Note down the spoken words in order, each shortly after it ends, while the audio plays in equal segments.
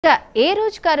ఏ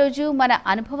రోజుకా రోజు మన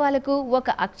అనుభవాలకు ఒక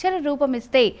అక్షర రూపం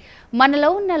ఇస్తే మనలో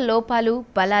ఉన్న లోపాలు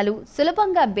బలాలు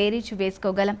సులభంగా బేరీజు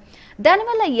వేసుకోగలం.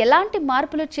 దానివల్ల ఎలాంటి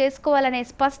మార్పులు చేసుకోవాలనే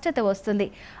స్పష్టత వస్తుంది.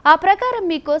 ఆ ప్రకారం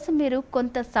మీకోసం మీరు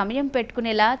కొంత సమయం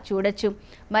పెట్టుకునేలా చూడొచ్చు.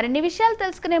 మరిన్ని విషయాలు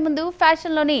తెలుసుకునే ముందు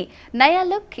ఫ్యాషన్లోని నయా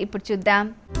లుక్ ఇప్పుడు చూద్దాం.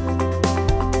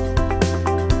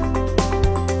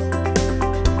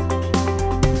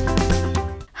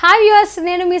 హాయ్ వ్యూవర్స్,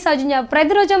 నేను మీ సౌజన్య.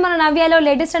 ప్రతిరోజు మన నవ్యాలో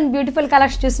లేటెస్ట్ అండ్ బ్యూటిఫుల్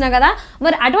కలెక్షన్ చూస్తున్నాం కదా.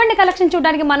 మరి అటువంటి కలెక్షన్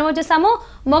చూడడానికి మనం వచ్చేసాము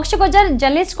మోక్ష కొజర్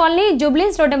జర్నలిస్ట్ కాలనీ,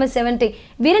 జూబ్లీస్ రోడ్ నెంబర్ 70.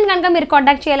 వీరిని కనుక మీరు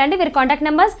కాంటాక్ట్ చేయాలంటే వీరి కాంటాక్ట్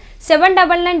నెంబర్స్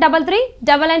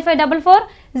 7993399544,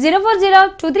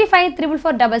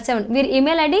 04023534477. వీరి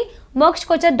ఈమెయిల్ ఐడి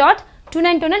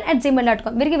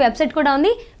mokshakochar.2929@gmail.com. వీరికి వెబ్సైట్ కూడా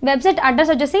ఉంది. వెబ్సైట్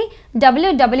అడ్రస్ వచ్చేసి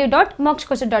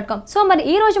www.mokshakochar.com. సో మరి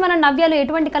ఈ రోజు మనం నవ్యాలో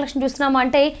ఎటువంటి కలెక్షన్ చూస్తున్నాము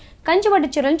అంటే కంచి పట్టు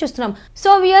చీరలను చూస్తున్నాం. సో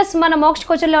వ్యూయర్స్, మన మోక్ష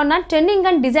కొచర్లో ఉన్న ట్రెండింగ్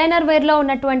అండ్ డిజైనర్ వేర్ లో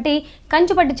ఉన్నటువంటి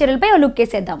కంచి పట్టు చీరలపై లుక్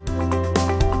వేసేద్దాం.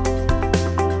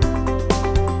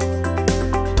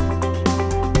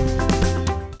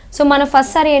 సో మన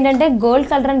ఫస్ట్ సారీ ఏంటంటే gold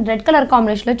colour and red colour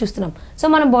కాంబినేషన్లో చూస్తున్నాం. సో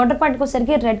మనం బార్డర్ పార్ట్కి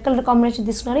వచ్చేసరికి రెడ్ కలర్ కాంబినేషన్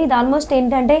తీసుకున్నారు. ఇది ఆల్మోస్ట్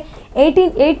ఏంటంటే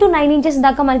 8 to 9 ఇంచెస్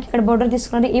దాకా మనకి ఇక్కడ బోర్డర్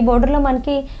తీసుకున్నారు. ఈ బోర్డర్లో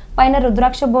మనకి పైన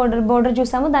రుద్రాక్ష బోర్డర్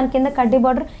చూసాము, దాని కింద కడ్డీ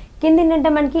బోర్డర్, కింద ఏంటంటే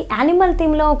మనకి యానిమల్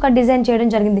థీమ్లో ఒక డిజైన్ చేయడం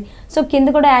జరిగింది. సో కింద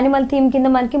కూడా యానిమల్ థీమ్ కింద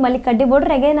మనకి మళ్ళీ కడ్డీ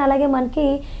బోర్డర్ అగైన్, అలాగే మనకి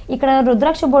ఇక్కడ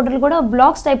రుద్రాక్ష బోర్డర్లు కూడా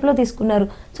బ్లాక్స్ టైప్లో తీసుకున్నారు.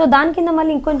 సో దాని కింద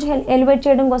మళ్ళీ ఇంకొంచెం ఎలివేట్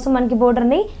చేయడం కోసం మనకి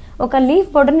బోర్డర్ని ఒక లీఫ్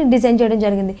బోర్డర్ని డిజైన్ చేయడం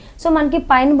జరిగింది. సో మనకి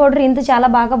పైన బోర్డర్ ఇంత చాలా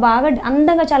బాగా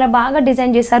అందంగా చాలా బాగా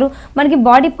డిజైన్ చేశారు. మనకి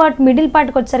బాడీ పార్ట్ మిడిల్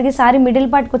పార్ట్కి వచ్చేసరికి, సారీ మిడిల్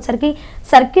పార్ట్కి వచ్చేసరికి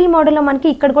సర్కిల్ మోడల్లో మనకి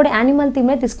ఇక్కడ కూడా యానిమల్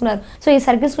థీమే తీసుకున్నారు. సో ఈ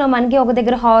సర్కిల్స్లో మనకి ఒక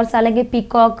దగ్గర హార్స్, అలాగే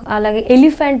పీకాక్, అలాగే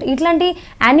ఎలిఫెంట్, ఇట్లాంటి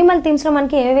యానిమల్ థీమ్స్లో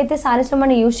మనకి ఏవైతే సారీస్లో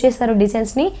మనం యూజ్ చేశారు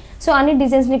డిజైన్స్ని, సో అన్ని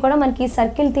డిజైన్స్ని కూడా మనకి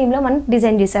సర్కిల్ థీమ్లో మనకి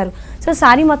డిజైన్ చేశారు. సో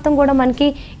సారీ మొత్తం కూడా మనకి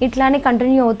ఇట్లానే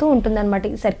కంటిన్యూ అవుతూ ఉంటుంది అనమాట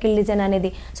ఈ సర్కిల్ డిజైన్ అనేది.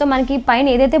 సో మనకి పైన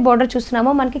ఏదైతే బార్డర్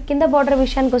చూస్తున్నామో, మనకి కింద బార్డర్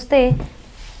విషయానికి వస్తే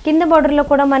కింద బార్డర్లో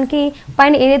కూడా మనకి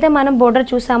పైన ఏదైతే మనం బార్డర్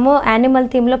చూసామో యానిమల్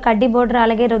థీమ్లో కడ్డీ బార్డర్,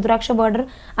 అలాగే రుద్రాక్ష బార్డర్,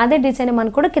 అదే డిజైన్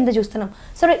మనం కూడా కింద చూస్తున్నాం.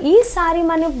 సో ఈ సారీ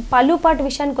మన పళ్ళు పాటు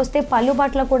విషయానికి వస్తే పళ్ళు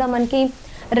పాటలో కూడా మనకి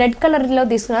రెడ్ కలర్లో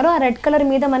తీసుకున్నారు. ఆ రెడ్ కలర్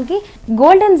మీద మనకి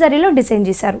గోల్డెన్ జరీలో డిజైన్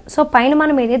చేశారు. సో పైన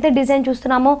మనం ఏదైతే design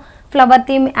చూస్తున్నామో flower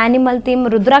theme, animal theme,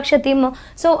 రుద్రాక్ష థీమ్,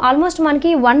 సో ఆల్మోస్ట్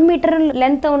మనకి 1 మీటర్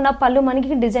లెంత్ ఉన్న పళ్ళు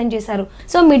మనకి డిజైన్ చేశారు.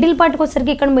 సో మిడిల్ పార్ట్కి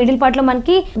వచ్చేసరికి ఇక్కడ మిడిల్ పార్ట్లో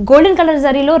మనకి golden colour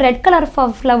జరీలో red colour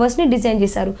ఫ్లవర్స్ని design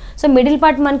చేశారు. సో మిడిల్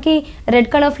పార్ట్ మనకి red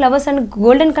colour flowers and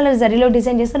golden colour జరీలో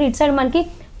design చేశారు. ఇటు సైడ్ మనకి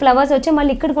ఫ్లవర్స్ వచ్చి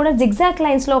మళ్ళీ ఇక్కడ కూడా జిగ్జాక్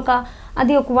లైన్స్లో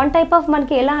అది ఒక వన్ టైప్ ఆఫ్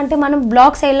మనకి ఎలా అంటే మనం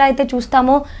బ్లాక్స్ ఎలా అయితే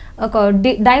చూస్తామో ఒక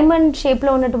డైమండ్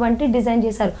షేప్లో ఉన్నటువంటి డిజైన్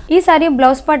చేశారు. ఈ సారీ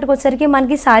బ్లౌజ్ పార్ట్కి వచ్చేసరికి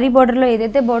మనకి సారీ బార్డర్లో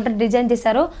ఏదైతే బార్డర్ డిజైన్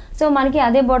చేశారో సో మనకి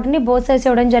అదే బార్డర్ని బోత్ సైడ్స్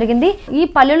ఇవ్వడం జరిగింది. ఈ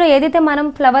పళ్ళులో ఏదైతే మనం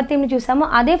ఫ్లవర్ థీమ్ని చూసామో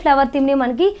అదే ఫ్లవర్ థీమ్ని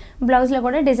మనకి బ్లౌజ్లో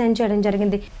కూడా డిజైన్ చేయడం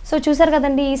జరిగింది. సో చూసారు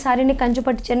కదండి, ఈ సారీని కంచి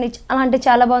పట్టు చీరని చాలా అంటే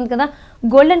చాలా బాగుంది కదా.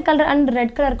 Golden colour and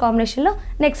red colour కాంబినేషన్లో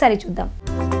నెక్స్ట్ సారీ చూద్దాం.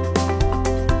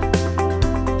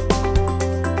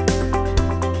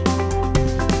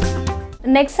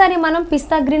 నెక్స్ట్ సారీ మనం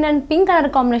పిస్తా green and pink colour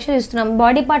combination ఇస్తున్నాం.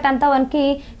 బాడీ పార్ట్ అంతా మనకి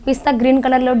పిస్తా గ్రీన్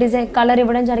కలర్లో డిజైన్ కలర్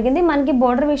ఇవ్వడం జరిగింది. మనకి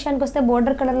బోర్డర్ విషయానికి వస్తే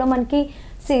బోర్డర్ కలర్లో మనకి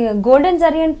golden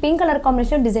zari and pink colour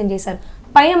combination design చేశారు.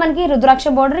 పైన మనకి రుద్రాక్ష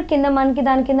బోర్డర్, కింద మనకి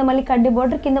దాని కింద మళ్ళీ కడ్డీ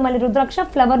బోర్డర్, కింద మళ్ళీ రుద్రాక్ష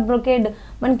ఫ్లవర్ బ్రొకేడ్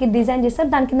మనకి డిజైన్ చేస్తారు.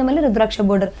 దాని కింద మళ్ళీ రుద్రాక్ష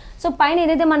బోర్డర్. సో పైన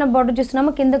ఏదైతే మనం బోర్డర్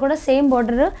చూస్తున్నామో కింద కూడా సేమ్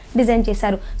బోర్డర్ డిజైన్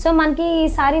చేశారు. సో మనకి ఈ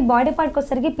సారీ బాడీ పార్ట్కి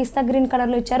వచ్చేసరికి పిస్తా గ్రీన్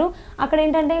కలర్లో ఇచ్చారు. అక్కడ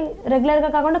ఏంటంటే రెగ్యులర్గా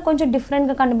కాకుండా కొంచెం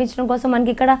డిఫరెంట్గా కనిపించడం కోసం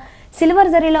మనకి ఇక్కడ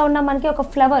సిల్వర్ జరీలో ఉన్న మనకి ఒక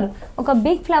ఫ్లవర్, ఒక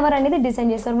బిగ్ ఫ్లవర్ అనేది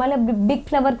డిజైన్ చేస్తారు. మళ్ళీ బిగ్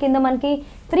ఫ్లవర్ కింద మనకి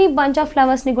 3 bunch ఆఫ్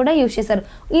ఫ్లవర్స్ని కూడా యూజ్ చేశారు.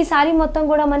 ఈ సారీ మొత్తం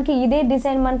కూడా మనకి ఇదే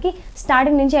డిజైన్ మనకి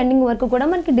స్టార్టింగ్ నుంచి ఎండింగ్ వరకు కూడా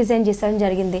మనకి డిజైన్ చేసడం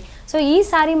జరిగింది. సో ఈ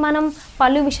సారీ మనం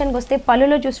పళ్ళు విషయానికి వస్తే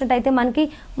పళ్ళులో చూసినట్టయితే మనకి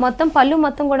పళ్ళు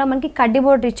మొత్తం కూడా మనకి కడ్డీ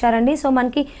బోర్డర్ ఇచ్చారండి. సో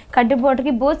మనకి కడ్డీ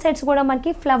బోర్డర్కి బోత్ సైడ్స్ కూడా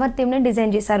మనకి ఫ్లవర్ థీమ్ని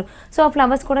డిజైన్ చేశారు. సో ఆ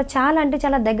ఫ్లవర్స్ కూడా చాలా అంటే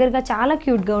చాలా దగ్గరగా చాలా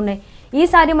క్యూట్గా ఉన్నాయి. ఈ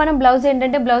సారీ మనం బ్లౌజ్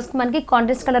ఏంటంటే బ్లౌజ్కి మనకి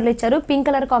కాంట్రాస్ట్ కలర్లో ఇచ్చారు, పింక్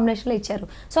కలర్ కాంబినేషన్లో ఇచ్చారు.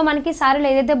 సో మనకి సారీలో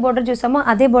ఏదైతే బోర్డర్ చూసామో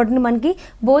అదే బోర్డర్ని మనకి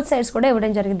బోత్ సైడ్స్ కూడా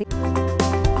ఇవ్వడం జరిగింది.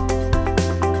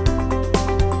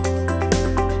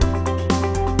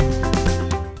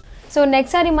 సో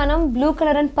నెక్స్ట్ సారీ మనం blue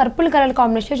colour and purple colour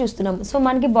combination చూస్తున్నాం. సో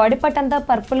మనకి బాడీ పార్ట్ అంతా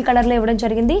పర్పుల్ కలర్లో ఇవ్వడం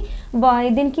జరిగింది.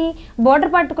 దీనికి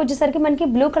బార్డర్ పార్ట్కి వచ్చేసరికి మనకి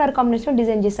బ్లూ కలర్ కాంబినేషన్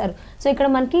డిజైన్ చేశారు. సో ఇక్కడ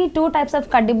మనకి 2 types ఆఫ్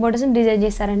కడ్డీ బోర్డర్స్ డిజైన్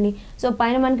చేశారండి. సో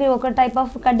పైన మనకి ఒక టైప్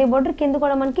ఆఫ్ కడ్డీ బోర్డర్, కింద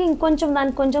కూడా మనకి ఇంకొంచెం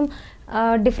దానికి కొంచెం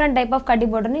డిఫరెంట్ టైప్ ఆఫ్ కడ్డీ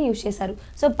బోర్డర్ని యూజ్ చేశారు.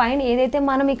 సో పైన ఏదైతే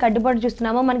మనం ఈ కడ్డీ బోర్డర్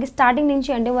చూస్తున్నామో మనకి స్టార్టింగ్ నుంచి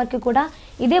ఎండింగ్ వరకు కూడా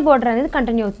ఇదే బోర్డర్ అనేది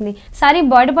కంటిన్యూ అవుతుంది. సారీ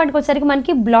బాడీ పార్ట్కి వచ్చేసరికి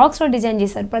మనకి బ్లాక్స్లో డిజైన్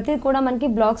చేశారు. ప్రతిది కూడా మనకి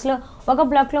బ్లాక్స్లో, ఒక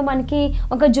బ్లాక్లో మనకి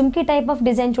ఒక జుమ్కీ టైప్ ఆఫ్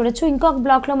డిజైన్ చూడొచ్చు, ఇంకొక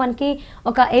బ్లాక్లో మనకి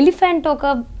ఒక ఎలిఫెంట్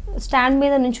ఒక స్టాండ్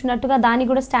మీద నుంచున్నట్టుగా దాన్ని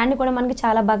కూడా స్టాండ్ కూడా మనకి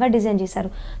చాలా బాగా డిజైన్ చేశారు.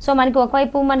 సో మనకి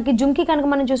ఒకవైపు మనకి జుమ్కీ కనుక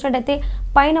మనం చూసినట్టయితే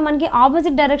పైన మనకి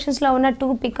ఆపోజిట్ డైరెక్షన్స్లో ఉన్న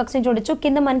 2 పికాక్స్ని చూడొచ్చు,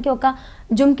 కింద మనకి ఒక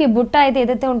జుమ్కీ బుట్ట అయితే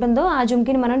ఏదైతే ఉంటుందో ఆ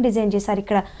జుమ్కీని మనం డిజైన్ చేశారు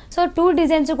ఇక్కడ. సో 2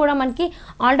 డిజైన్స్ కూడా మనకి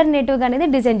ఆల్టర్నేటివ్గా అనేది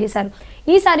డిజైన్ చేశారు.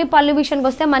 ఈసారి పళ్ళు విషయానికి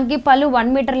వస్తే మనకి పళ్ళు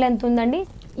 1 మీటర్ లెంత్ ఉందండి.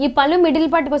 ఈ పళ్ళు మిడిల్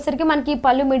పార్ట్కి వచ్చేసరికి మనకి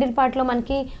పళ్ళు మిడిల్ పార్ట్లో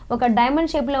మనకి ఒక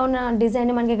డైమండ్ షేప్లో ఉన్న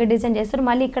డిజైన్ మనకి ఇక్కడ డిజైన్ చేస్తారు.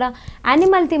 మళ్ళీ ఇక్కడ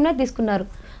యానిమల్ థీమ్లో తీసుకున్నారు.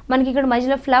 మనకి ఇక్కడ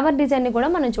మధ్యలో ఫ్లవర్ డిజైన్ని కూడా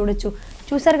మనం చూడొచ్చు.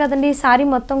 చూసారు కదండి, ఈ సారీ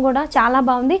మొత్తం కూడా చాలా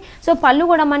బాగుంది. సో పళ్ళు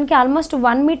కూడా మనకి ఆల్మోస్ట్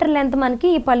 1 మీటర్ లెంత్ మనకి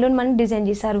ఈ పళ్ళుని మనకి డిజైన్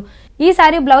చేశారు. ఈ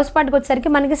సారీ బ్లౌజ్ పార్ట్కి వచ్చేసరికి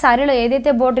మనకి సారీలో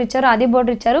ఏదైతే బోర్డర్ ఇచ్చారో అదే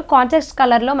బోర్డర్ ఇచ్చారు, కాంట్రాస్ట్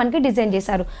కలర్లో మనకి డిజైన్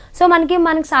చేశారు. సో మనకి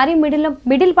సారీ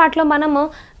మిడిల్ పార్ట్లో మనము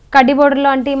కడ్డీ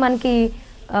బోర్డర్లో అంటే మనకి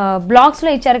బ్లాక్స్లో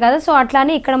ఇచ్చారు కదా, సో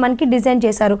అట్లానే ఇక్కడ మనకి డిజైన్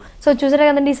చేశారు. సో చూసారు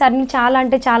కదండి, ఈ సారీ చాలా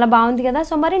అంటే చాలా బాగుంది కదా.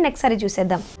 సో మరి నెక్స్ట్ సారీ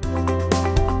చూసేద్దాం.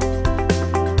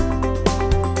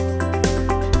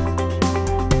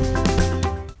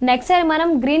 నెక్స్ట్ సారీ మనం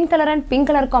green colour and pink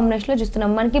colour కాంబినేషన్లో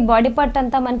చూస్తున్నాం. మనకి బాడీ పార్ట్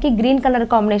అంతా మనకి గ్రీన్ కలర్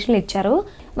కాంబినేషన్లో ఇచ్చారు.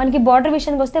 మనకి బార్డర్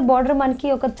విషయానికి వస్తే బార్డర్ మనకి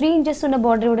ఒక 3 ఇంచెస్ ఉన్న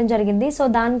బార్డర్ ఇవ్వడం జరిగింది. సో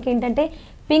దానికి ఏంటంటే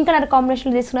పింక్ కలర్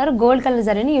కాంబినేషన్లో తీసుకున్నారు, గోల్డ్ కలర్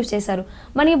జరీని యూజ్ చేశారు.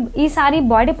 మనకి ఈ సారీ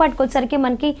బాడీ పార్ట్కి వచ్చేసరికి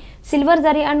మనకి silver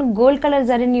zari and gold colour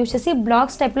జరీని use చేసి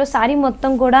బ్లాక్స్ టైప్లో సారీ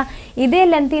మొత్తం కూడా ఇదే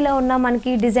లెంతీలో ఉన్న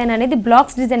మనకి డిజైన్ అనేది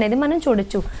బ్లాక్స్ డిజైన్ అనేది మనం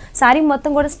చూడొచ్చు. సారీ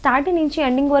మొత్తం కూడా స్టార్టింగ్ నుంచి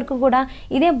ఎండింగ్ వరకు కూడా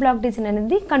ఇదే బ్లాక్ డిజైన్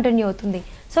అనేది కంటిన్యూ అవుతుంది.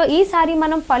 సో ఈ సారీ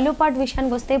మనం పళ్ళు పార్ట్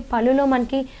విషయానికి వస్తే పళ్ళులో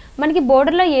మనకి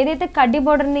బోర్డర్లో ఏదైతే కడ్డీ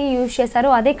బోర్డర్ని యూజ్ చేశారో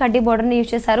అదే కడ్డీ బోర్డర్ని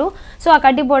యూజ్ చేశారు. సో ఆ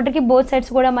కడ్డీ బోర్డర్కి బోత్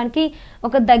సైడ్స్ కూడా మనకి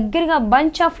ఒక దగ్గరగా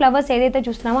బంచ్ ఆఫ్ ఫ్లవర్స్ ఏదైతే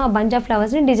చూస్తున్నామో ఆ బంచ్ ఆఫ్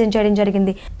ఫ్లవర్స్ని డిజైన్ చేయడం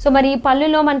జరిగింది. సో మరి ఈ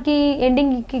పళ్ళులో మనకి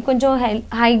ఎండింగ్కి కొంచెం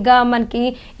హైగా మనకి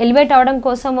ఎలివేట్ అవడం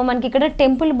కోసం మనకి ఇక్కడ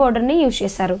టెంపుల్ బోర్డర్ని యూజ్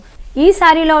చేశారు. ఈ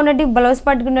సారీలో ఉన్నట్టు బ్లౌజ్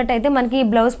పార్ట్ ఉన్నట్టయితే మనకి ఈ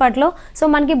బ్లౌజ్ పార్ట్లో సో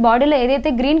మనకి బాడీలో ఏదైతే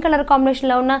గ్రీన్ కలర్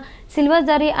కాంబినేషన్లో ఉన్న silver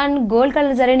zari and gold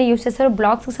colour జరీని use చేస్తారో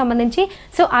బ్లాక్స్కి సంబంధించి,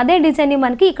 సో అదే డిజైన్ని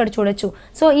మనకి ఇక్కడ చూడొచ్చు.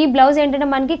 సో ఈ బ్లౌజ్ ఏంటంటే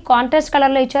మనకి కాంట్రాస్ట్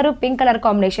కలర్లో ఇచ్చారు, pink colour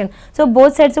combination. So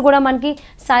both sides కూడా మనకి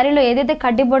సారీలో ఏదైతే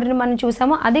కడ్డీ బోర్డర్ని మనం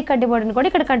చూసామో అదే కడ్డీ బోర్డర్ని కూడా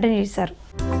ఇక్కడ కంటిన్యూ చేస్తారు.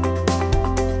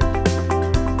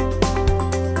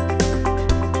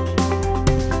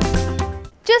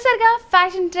 చూసారుగా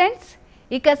ఫ్యాషన్ ట్రెండ్స్.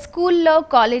 ఇక స్కూల్లో,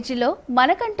 కాలేజీలో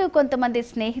మనకంటూ కొంతమంది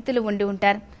స్నేహితులు ఉండి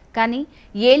ఉంటారు. కానీ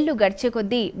ఏళ్ళు గడిచే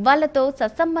కొద్దీ వాళ్ళతో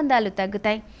సత్సంబంధాలు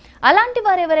తగ్గుతాయి. అలాంటి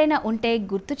వారు ఎవరైనా ఉంటే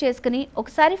గుర్తు చేసుకుని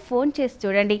ఒకసారి ఫోన్ చేసి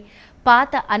చూడండి.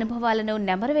 పాత అనుభవాలను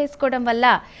నెమరు వేసుకోవడం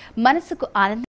వల్ల మనసుకు ఆనందం